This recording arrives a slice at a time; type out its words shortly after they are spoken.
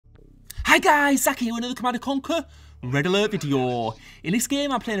Hi guys, Zach here with another Command & Conquer Red Alert video. In this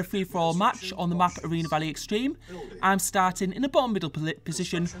game I'm playing a free-for-all match on the map Arena Valley Extreme. I'm starting in the bottom middle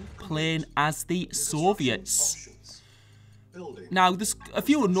position playing as the Soviets. Now there's a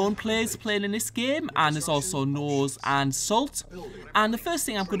few unknown players playing in this game, and there's also Nose and Salt. And the first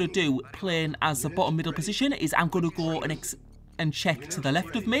thing I'm going to do playing as the bottom middle position is I'm going to go and check to the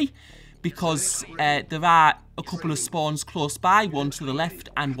left of me, because there are a couple of spawns close by, one to the left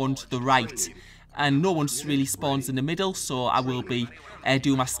and one to the right. And no one really spawns in the middle, so I will be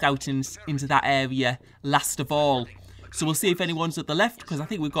doing my scouting into that area last of all. So we'll see if anyone's at the left, because I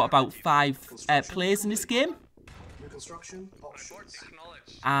think we've got about 5 players in this game.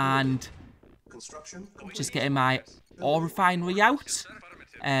 And just getting my ore refinery out,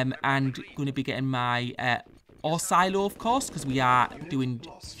 and going to be getting my ore silo, of course, because we are doing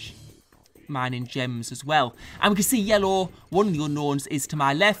mining gems as well. And we can see yellow, one of the unknowns, is to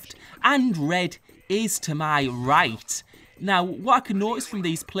my left, and red is to my right. Now, what I can notice from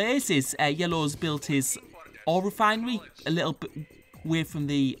these players is yellow's built his ore refinery a little bit away from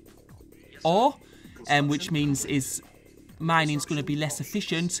the ore, which means his mining's going to be less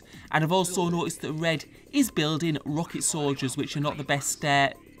efficient. And I've also noticed that red is building rocket soldiers, which are not the best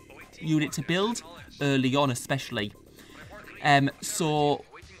unit to build early on, especially. So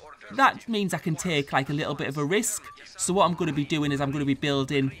that means I can take like a little bit of a risk. So what I'm going to be doing is I'm going to be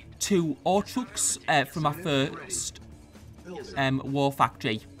building 2 ore trucks for my first war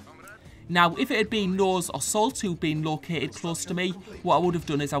factory. Now, if it had been Nose or Salt who'd been located close to me, what I would have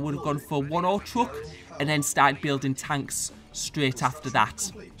done is I would have gone for 1 ore truck and then started building tanks straight after that.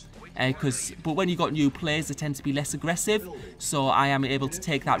 But when you've got new players, they tend to be less aggressive, so I am able to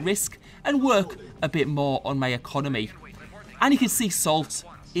take that risk and work a bit more on my economy. And you can see Salt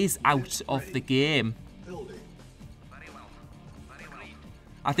is out of the game.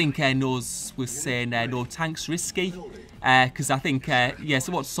 I think Nose was saying no tanks risky, because I think, yeah,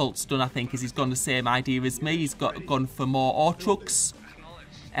 so what Salt's done, I think, is he's gone the same idea as me. He's gone for more ore trucks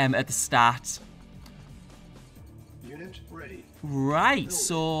at the start. Right,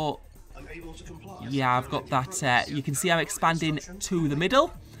 so yeah, I've got that. You can see I'm expanding to the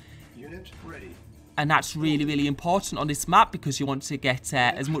middle. And that's really, really important on this map, because you want to get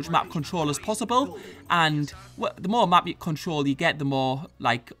as much map control as possible. And the more map control you get, the more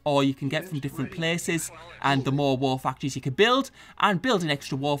ore you can get from different places, and the more war factories you can build. And building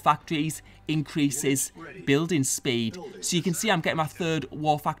extra war factories increases building speed. So you can see I'm getting my 3rd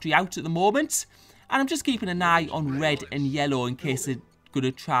war factory out at the moment. And I'm just keeping an eye on red and yellow in case they're going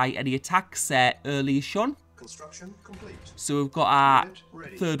to try any attacks early-ish on. So we've got our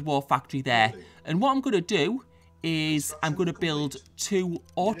 3rd war factory there. And what I'm going to do is I'm going to build 2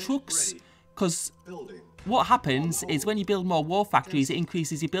 ore trucks, because what happens is when you build more war factories, it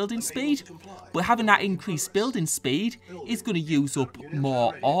increases your building speed. But having that increased building speed is going to use up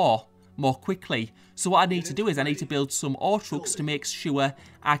more ore more quickly. So what I need to do is I need to build some ore trucks to make sure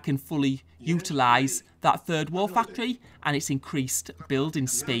I can fully utilise that 3rd war factory and its increased building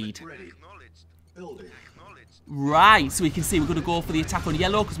speed. Right, so we can see we're going to go for the attack on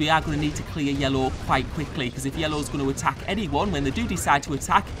yellow, because we are going to need to clear yellow quite quickly, because if yellow's going to attack anyone, when they do decide to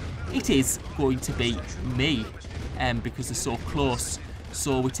attack, it is going to be me, because they're so close.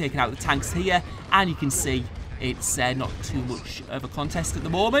 So we're taking out the tanks here, and you can see it's not too much of a contest at the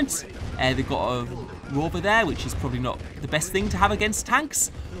moment. They've got a rover there, which is probably not the best thing to have against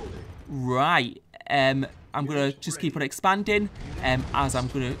tanks. Right, I'm going to just keep on expanding as I'm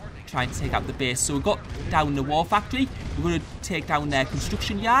going to try and take out the base. So we've got down the war factory. We're going to take down their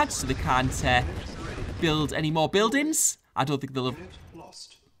construction yards so they can't build any more buildings. I don't think they'll have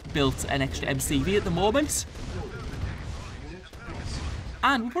built an extra MCV at the moment.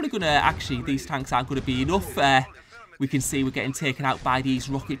 And we're probably going to, actually, these tanks aren't going to be enough. We can see we're getting taken out by these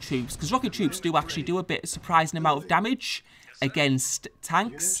rocket troops, because rocket troops do actually do a bit surprising amount of damage against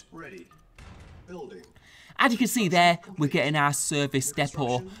tanks. As you can see there, we're getting our service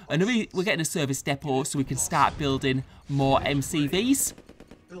depot. And we're getting a service depot so we can start building more MCVs.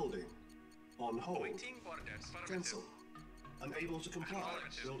 Building on hold. Cancel. Unable to comply.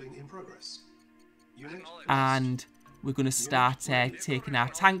 Building in progress. Unit and we're going to start taking our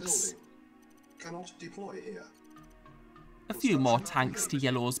tanks. Cannot deploy here. A few more tanks to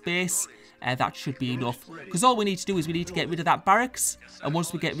yellow's base. That should be enough, because all we need to do is we need to get rid of that barracks, and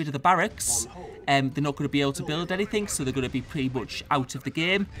once we get rid of the barracks, they're not going to be able to build anything, so they're going to be pretty much out of the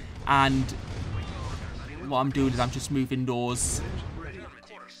game. And what I'm doing is I'm just moving those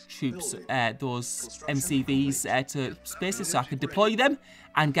troops, those MCVs to spaces so I can deploy them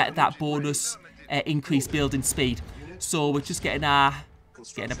and get that bonus increased building speed. So we're just getting our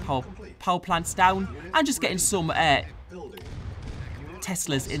getting a power plants down, and just getting some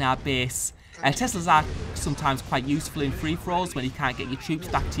Teslas in our base. Teslas are sometimes quite useful in free-for-alls when you can't get your troops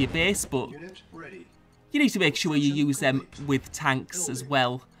back to your base, but you need to make sure you use them with tanks as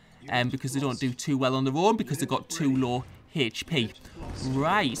well, because they don't do too well on their own because they've got too low HP.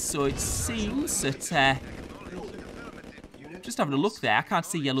 Right, so it seems that... just having a look there, I can't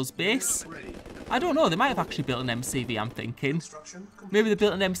see Yellow's base. I don't know, they might have actually built an MCV, I'm thinking. Maybe they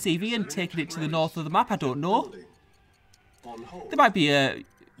built an MCV and taken it to the north of the map, I don't know. There might be a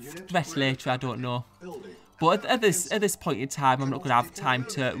threat later, I don't know. But at this point in time, I'm not going to have time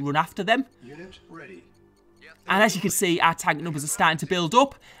to run after them. And as you can see, our tank numbers are starting to build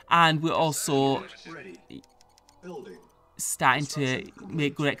up, and we're also starting to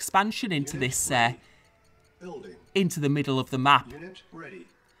make good expansion into this, into the middle of the map.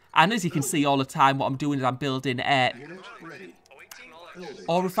 And as you can see all the time, what I'm doing is I'm building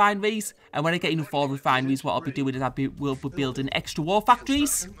ore refineries, and when I get enough ore refineries, what I'll be doing is we'll be building extra war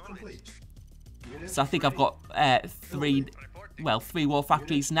factories. So I think I've got 3 war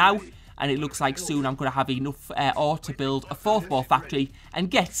factories now, and it looks like soon I'm going to have enough ore to build a 4th war factory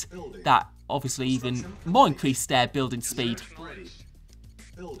and get that, obviously, even more increased building speed.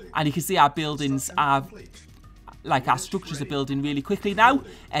 And you can see our buildings are, like our structures are building really quickly now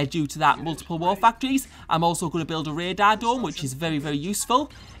due to that multiple war factories. I'm also going to build a radar dome, which is very, very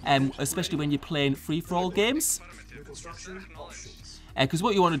useful, especially when you're playing free-for-all games. Because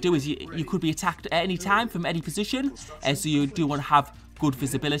what you want to do is you could be attacked at any time from any position, so you do want to have good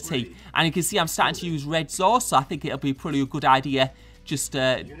visibility. And you can see I'm starting to use red source, so I think it'll be probably a good idea just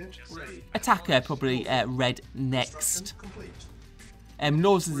attack probably red next.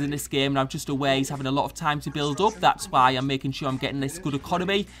 Nose is in this game, and I'm just aware he's having a lot of time to build up. That's why I'm making sure I'm getting this good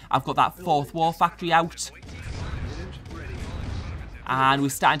economy. I've got that 4th war factory out. And we're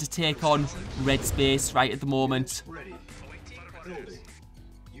starting to take on red space right at the moment.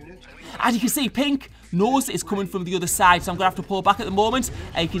 As you can see, pink, Nose is coming from the other side, so I'm going to have to pull back at the moment.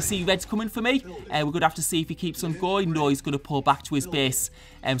 You can see red's coming for me. We're going to have to see if he keeps on going. No, he's going to pull back to his base.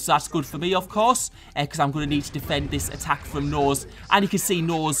 So that's good for me, of course, because I'm going to need to defend this attack from Nose. And you can see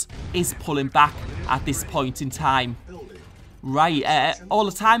Nose is pulling back at this point in time. Right, all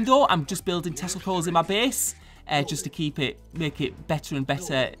the time, though, I'm just building Tesla coils in my base, just to make it better and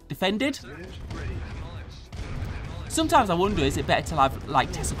better defended. Sometimes I wonder, is it better to have, like,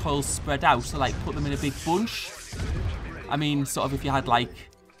 Tesla coils spread out, so, like, put them in a big bunch? I mean, sort of if you had, like,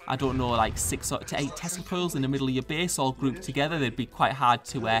 I don't know, like 6 to 8 Tesla coils in the middle of your base all grouped together, they'd be quite hard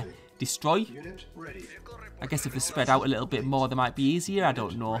to destroy. I guess if they're spread out a little bit more, they might be easier, I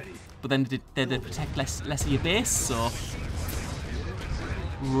don't know. But then they'd protect less of your base, so...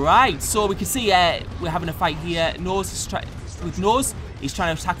 Right, so we can see we're having a fight here. Nose he's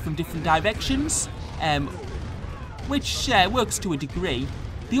trying to attack from different directions. Which works to a degree.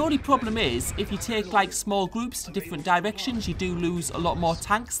 The only problem is, if you take like small groups to different directions, you do lose a lot more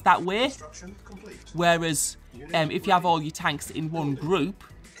tanks that way. Whereas if you have all your tanks in one group,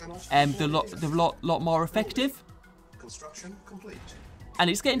 they're a lot more effective. And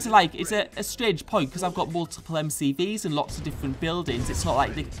it's getting to like, it's a strange point because I've got multiple MCVs and lots of different buildings. It's not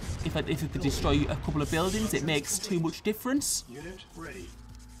like if they destroy a couple of buildings, it makes too much difference.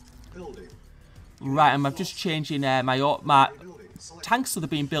 Right, and I'm just changing my tanks so they're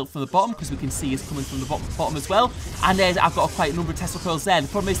being built from the bottom because we can see it's coming from the bottom as well. And I've got quite a number of Tesla coils there. The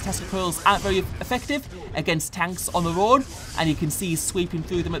problem is Tesla coils aren't very effective against tanks on their own, and you can see he's sweeping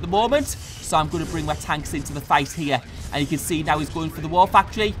through them at the moment. So I'm going to bring my tanks into the fight here, and you can see now he's going for the war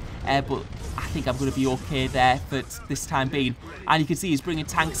factory, but I think I'm going to be okay there for this time being. And you can see he's bringing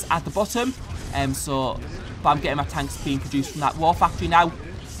tanks at the bottom, but I'm getting my tanks being produced from that war factory now.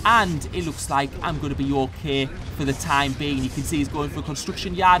 And it looks like I'm going to be okay for the time being. You can see he's going for a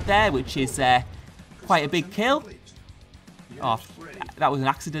construction yard there, which is quite a big kill. Oh, that was an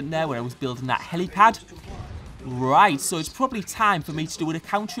accident there where I was building that helipad. Right, so it's probably time for me to do a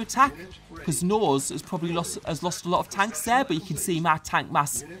counter-attack, because Nose has probably lost a lot of tanks there, but you can see my tank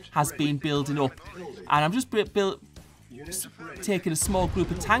mass has been building up. And I'm just taking a small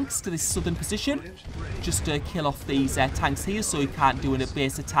group of tanks to this southern position just to kill off these tanks here so he can't do a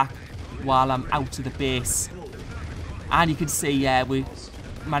base attack while I'm out of the base. And you can see we're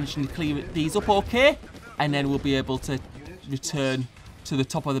managing to clear these up okay, and then we'll be able to return to the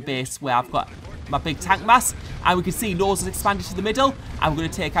top of the base where I've got my big tank mass. And we can see Nose has expanded to the middle, and we're going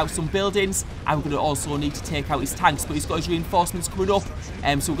to take out some buildings, and we're going to also need to take out his tanks, but he's got his reinforcements coming up, so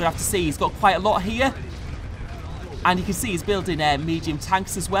we're going to have to see. He's got quite a lot here. And you can see he's building medium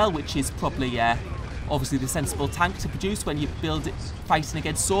tanks as well, which is probably obviously the sensible tank to produce when you build it fighting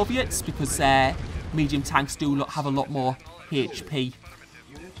against Soviets, because medium tanks do have a lot more HP.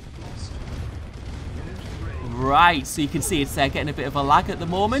 Right, so you can see it's getting a bit of a lag at the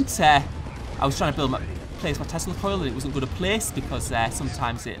moment. I was trying to place my Tesla coil and it wasn't going to place because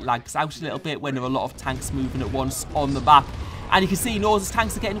sometimes it lags out a little bit when there are a lot of tanks moving at once on the map. And you can see Norse's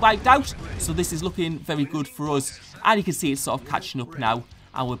tanks are getting wiped out, so this is looking very good for us. And you can see it's sort of catching up now,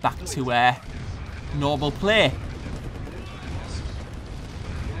 and we're back to normal play.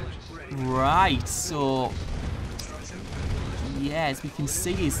 Right, so yeah, as we can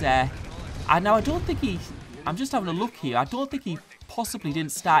see is and now I don't think I'm just having a look here, I don't think he possibly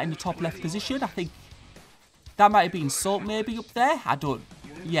didn't start in the top left position. I think that might have been Salt maybe up there,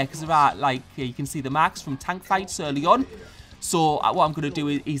 yeah, because there are, like, you can see the marks from tank fights early on. So what I'm going to do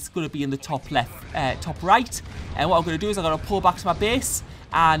is he's going to be in the top left, top right. And what I'm going to do is I'm going to pull back to my base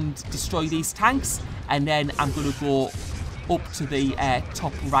and destroy these tanks. And then I'm going to go up to the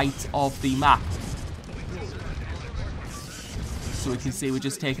top right of the map. So we can see we're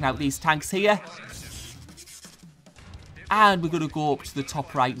just taking out these tanks here. And we're going to go up to the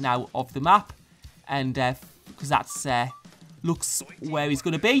top right now of the map. And because that's looks where he's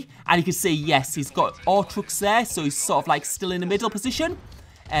going to be. And you can see, yes, he's got ore trucks there, so he's sort of like still in the middle position,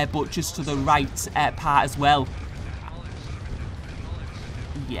 but just to the right part as well.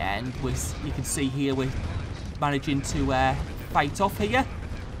 Yeah, and you can see here we're managing to fight off here.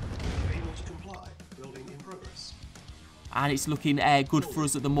 And it's looking good for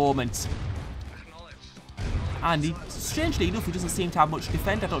us at the moment. And strangely enough, he doesn't seem to have much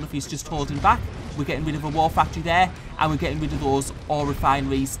defend. I don't know if he's just holding back. We're getting rid of a war factory there, and we're getting rid of those ore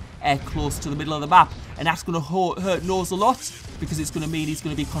refineries close to the middle of the map. And that's going to hurt Nose a lot, because it's going to mean he's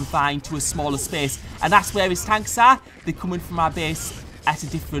going to be confined to a smaller space. And that's where his tanks are. They're coming from our base at a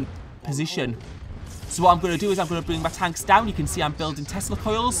different position. So what I'm going to do is I'm going to bring my tanks down. You can see I'm building Tesla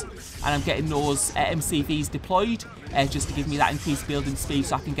coils, and I'm getting those MCVs deployed, just to give me that increased building speed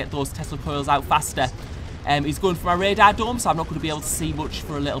so I can get those Tesla coils out faster. He's going for my radar dome, so I'm not going to be able to see much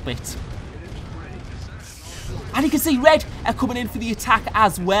for a little bit. And you can see Red are coming in for the attack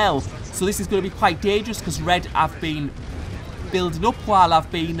as well. So this is going to be quite dangerous, because Red have been building up while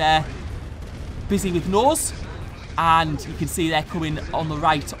I've been busy with Nose. And you can see they're coming on the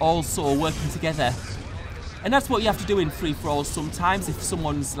right also, working together. And that's what you have to do in free-for-all sometimes. If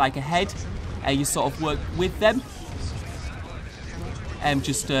someone's like ahead, you sort of work with them.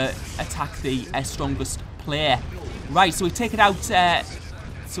 Just to attack the strongest player. Right, so we've taken out...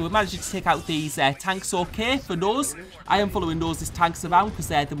 So we're managing to take out these tanks okay for Nose. I am following Nose's tanks around because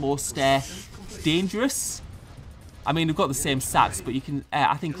they're the most dangerous. I mean, we've got the same stats, but you can...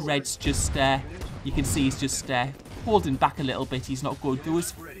 I think Red's just... you can see he's just holding back a little bit. He's not going through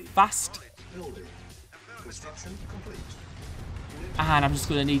as fast. And I'm just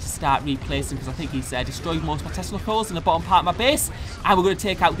going to need to start replacing, because I think he's destroyed most of my Tesla coils in the bottom part of my base. And we're going to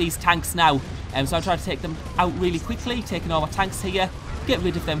take out these tanks now. So I'm trying to take them out really quickly, taking all my tanks here, get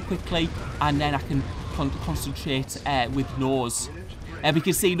rid of them quickly, and then I can concentrate with Nose. We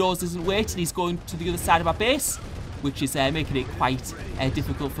can see Nose isn't waiting, he's going to the other side of my base, which is making it quite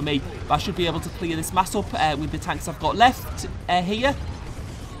difficult for me. But I should be able to clear this mass up with the tanks I've got left here.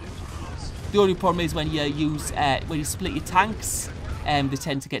 The only problem is when you split your tanks, they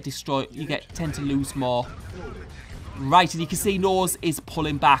tend to get destroyed. You tend to lose more. Right, and you can see Nose is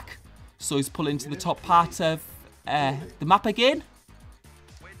pulling back, so he's pulling to the top part of the map again.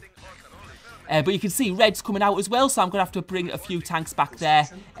 But you can see Red's coming out as well, so I'm going to have to bring a few tanks back there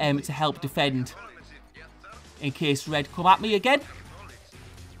to help defend, in case Red come at me again.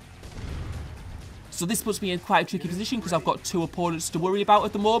 So this puts me in quite a tricky position, because I've got two opponents to worry about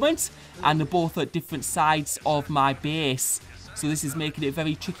at the moment, and they're both at different sides of my base. So this is making it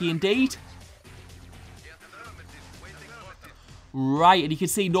very tricky indeed. Right, and you can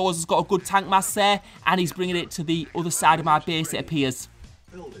see Nose has got a good tank mass there, and he's bringing it to the other side of my base, it appears.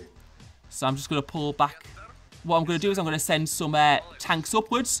 So I'm just going to pull back. What I'm going to do is I'm going to send some tanks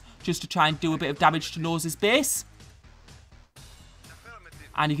upwards, just to try and do a bit of damage to Nose's base.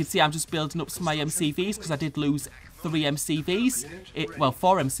 And you can see I'm just building up some of my MCVs, because I did lose 3 MCVs. Well,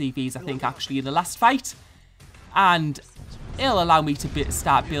 4 MCVs, I think, actually, in the last fight. And it'll allow me to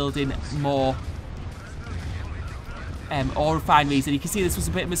start building more ore refineries. And you can see this was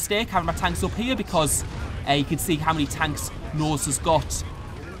a bit of a mistake, having my tanks up here, because you can see how many tanks Nose has got.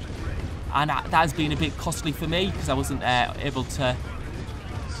 And that has been a bit costly for me, because I wasn't able to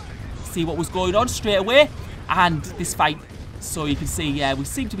see what was going on straight away. And this fight... So you can see, we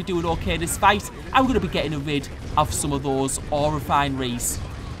seem to be doing okay in this fight, and we're going to be getting rid of some of those ore refineries.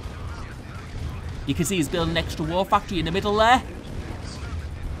 You can see he's building an extra war factory in the middle there.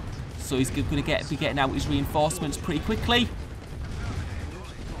 So he's going to be getting out his reinforcements pretty quickly.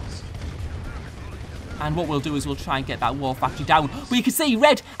 And what we'll do is we'll try and get that war factory down. But you can see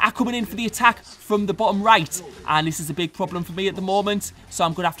Red are coming in for the attack from the bottom right. And this is a big problem for me at the moment. So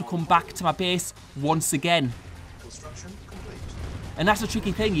I'm going to have to come back to my base once again. And that's a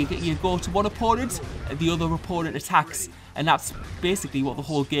tricky thing. You go to one opponent, the other opponent attacks. And that's basically what the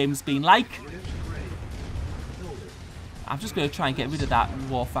whole game's been like. I'm just going to try and get rid of that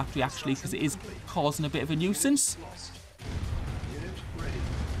war factory actually, because it is causing a bit of a nuisance.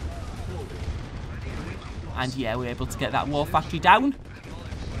 And yeah, we're able to get that war factory down.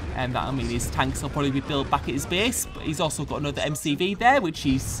 And I mean, his tanks will probably be built back at his base, but he's also got another MCV there, which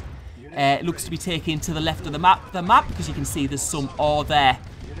he's looks to be taking to the left of the map, because you can see there's some ore there.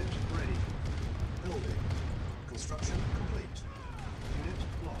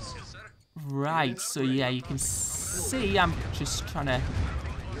 Right, so yeah, you can see I'm just trying to...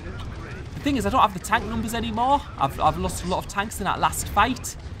 The thing is, I don't have the tank numbers anymore. I've lost a lot of tanks in that last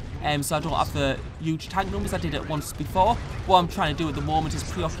fight. So I don't have the huge tank numbers I did it once before. What I'm trying to do at the moment is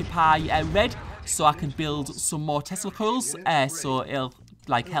preoccupy Red, so I can build some more Tesla coils. So it'll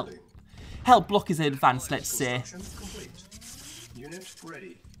like help block his advance, let's say. Unit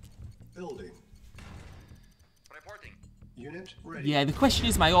ready. Building. Unit ready. Yeah, the question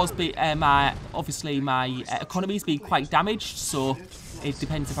is, obviously my economy's been quite damaged, so it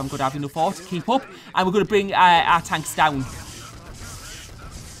depends if I'm going to have enough ore to keep up. And we're going to bring our tanks down.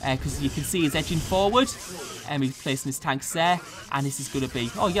 Because you can see he's edging forward, and he's placing his tanks there, and this is going to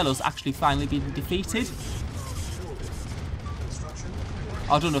be... Oh, Yellow's actually finally been defeated.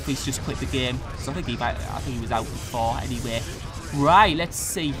 I don't know if he's just quit the game, because I think he was out before anyway. Right, let's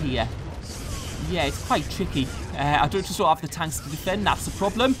see here. Yeah, it's quite tricky. I just don't have the tanks to defend, that's the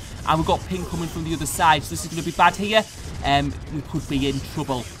problem. And we've got ping coming from the other side, so this is going to be bad here. We could be in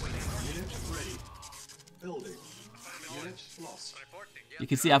trouble. You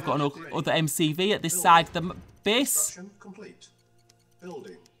can see I've got another MCV at this side of the base.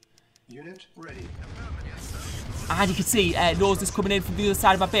 Building. Unit ready. And you can see Nose is coming in from the other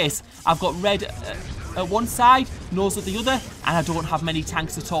side of my base. I've got Red at one side, Nose at the other, and I don't have many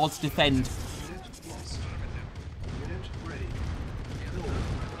tanks at all to defend.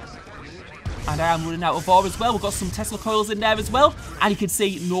 And I am running out of ore as well. We've got some Tesla coils in there as well. And you can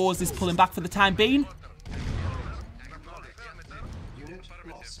see Nose is pulling back for the time being.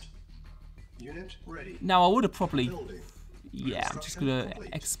 Now, I would have probably... Yeah, I'm just going to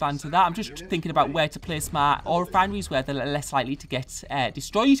expand to that. I'm just thinking about where to place my ore refineries, where they're less likely to get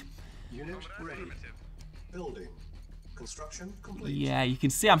destroyed. Yeah, you can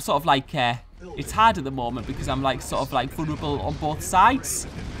see I'm sort of like... it's hard at the moment because I'm like sort of like vulnerable on both sides.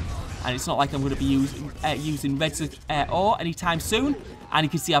 And it's not like I'm going to be using Red's ore anytime soon. And you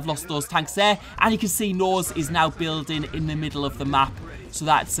can see I've lost those tanks there. And you can see Nose is now building in the middle of the map. So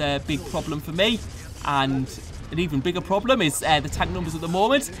that's a big problem for me. And an even bigger problem is the tank numbers at the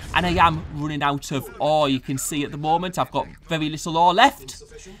moment. And I am running out of ore. You can see at the moment I've got very little ore left.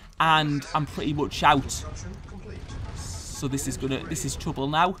 And I'm pretty much out. So this is trouble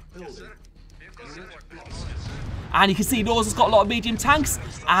now. And you can see Nose has got a lot of medium tanks.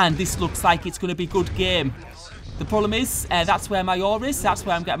 And this looks like it's going to be a good game. The problem is, that's where my ore is. That's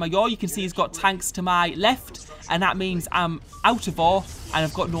where I'm getting my ore. You can see he's got tanks to my left. And that means I'm out of ore. And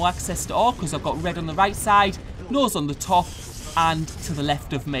I've got no access to ore because I've got Red on the right side, Nose on the top, and to the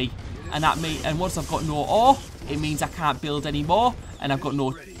left of me. And once I've got no ore, it means I can't build any more. And I've got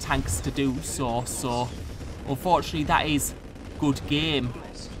no tanks to do so. So, unfortunately, that is good game.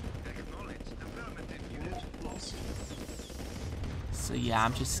 So yeah,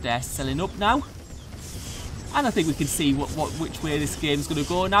 I'm just selling up now. And I think we can see which way this game's going to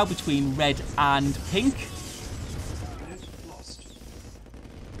go now between Red and Pink.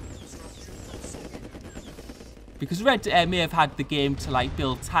 Because Red may have had the game to like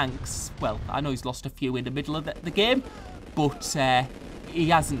build tanks. Well, I know he's lost a few in the middle of the game, but he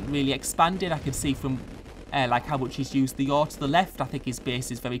hasn't really expanded. I can see from like how much he's used the ore to the left. I think his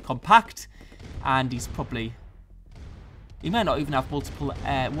base is very compact, and he's probably... He might not even have multiple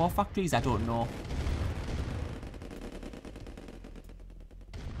war factories, I don't know.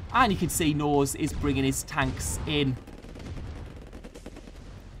 And you can see Nose is bringing his tanks in.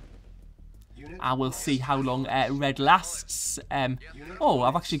 And we'll see how long Red lasts. Oh,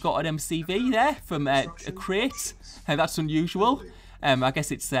 I've actually got an MCV there from a crate. That's unusual. I guess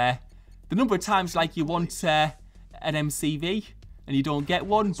it's the number of times like you want an MCV and you don't get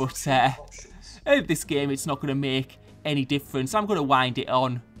one. But in this game, it's not going to make any difference. I'm going to wind it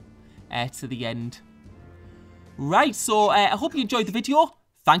on. to the end. Right, so I hope you enjoyed the video.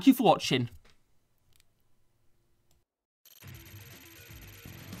 Thank you for watching.